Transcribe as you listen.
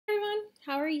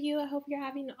you? I hope you're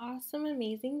having an awesome,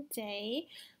 amazing day.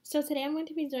 So today I'm going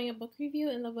to be doing a book review,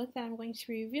 and the book that I'm going to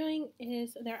be reviewing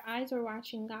is Their Eyes Were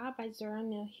Watching God by Zora,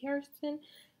 Neale, Hurston.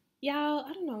 Y'all,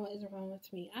 I don't know what is wrong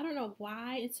with me. I don't know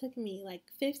why it took me like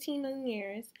 15 million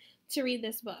years to read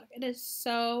this book. It is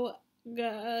so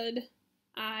good.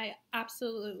 I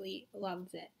absolutely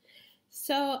loved it.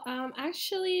 So,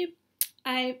 actually,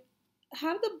 I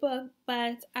have the book,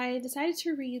 but I decided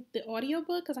to read the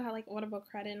audiobook because I had like Audible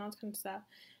credit and all this kind of stuff.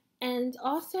 And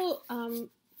also,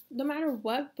 no matter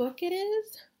what book it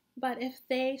is, but if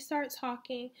they start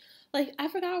talking, like I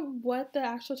forgot what the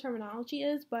actual terminology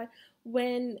is, but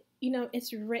when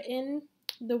it's written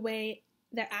the way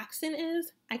their accent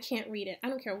is, I can't read it. I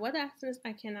don't care what the accent is,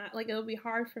 I cannot. Like it'll be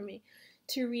hard for me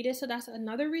to read it. So that's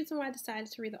another reason why I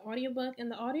decided to read the audiobook. And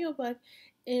the audiobook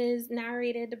is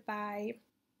narrated by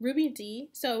Ruby D.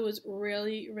 So it was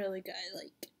really, really good.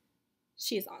 Like,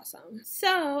 she's awesome.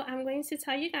 So I'm going to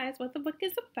tell you guys what the book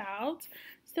is about.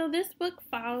 So this book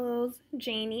follows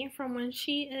Janie from when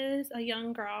she is a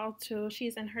young girl to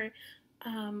she's in her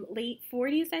late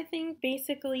 40s, I think.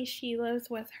 Basically, she lives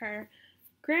with her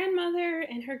grandmother,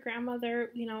 and her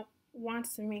grandmother,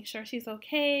 wants to make sure she's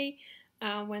okay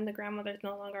when the grandmother's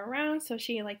no longer around. So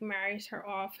she like marries her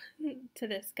off to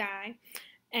this guy.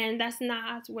 And that's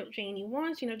not what Janie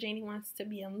wants. Janie wants to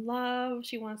be in love.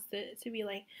 She wants to be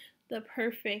like the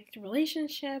perfect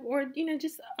relationship, or,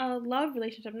 just a love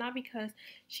relationship, not because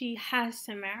she has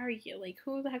to marry you. Like,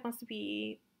 who the heck wants to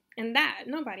be in that?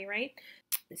 Nobody, right?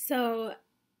 So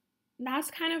that's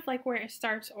kind of like where it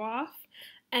starts off.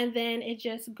 And then it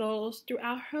just goes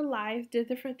throughout her life, the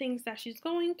different things that she's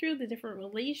going through, the different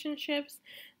relationships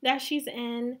that she's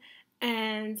in.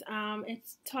 And it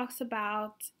talks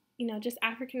about, just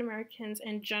African Americans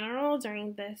in general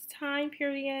during this time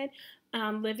period,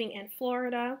 living in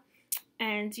Florida.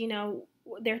 And,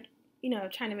 they're,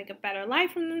 trying to make a better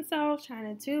life for themselves,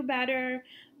 trying to do better,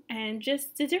 and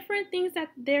just the different things that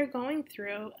they're going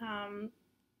through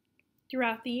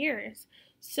throughout the years.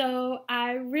 So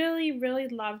I really, really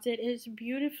loved it. It's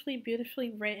beautifully,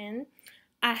 beautifully written.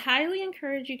 I highly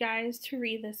encourage you guys to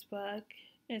read this book.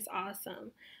 It's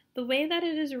awesome. The way that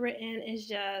it is written is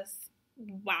just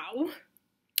wow.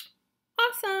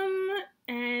 Awesome.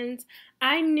 And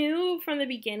I knew from the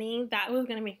beginning that was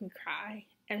going to make me cry.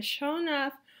 And sure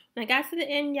enough, when I got to the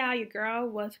end, y'all, your girl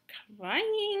was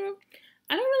crying.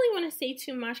 I don't really want to say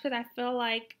too much because I feel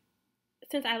like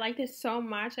since I like this so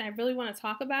much and I really want to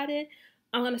talk about it,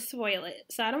 I'm going to spoil it.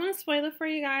 So I don't want to spoil it for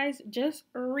you guys. Just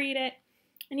read it.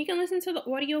 And you can listen to the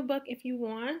audiobook if you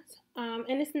want.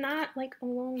 And it's not like a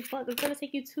long book. It's going to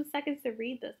take you 2 seconds to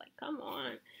read this. Like, come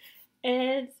on.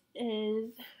 It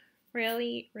is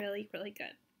really, really, really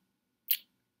good.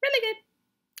 Really good.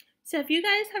 So if you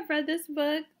guys have read this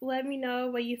book, let me know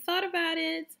what you thought about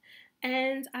it.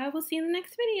 And I will see you in the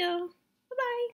next video. Bye-bye.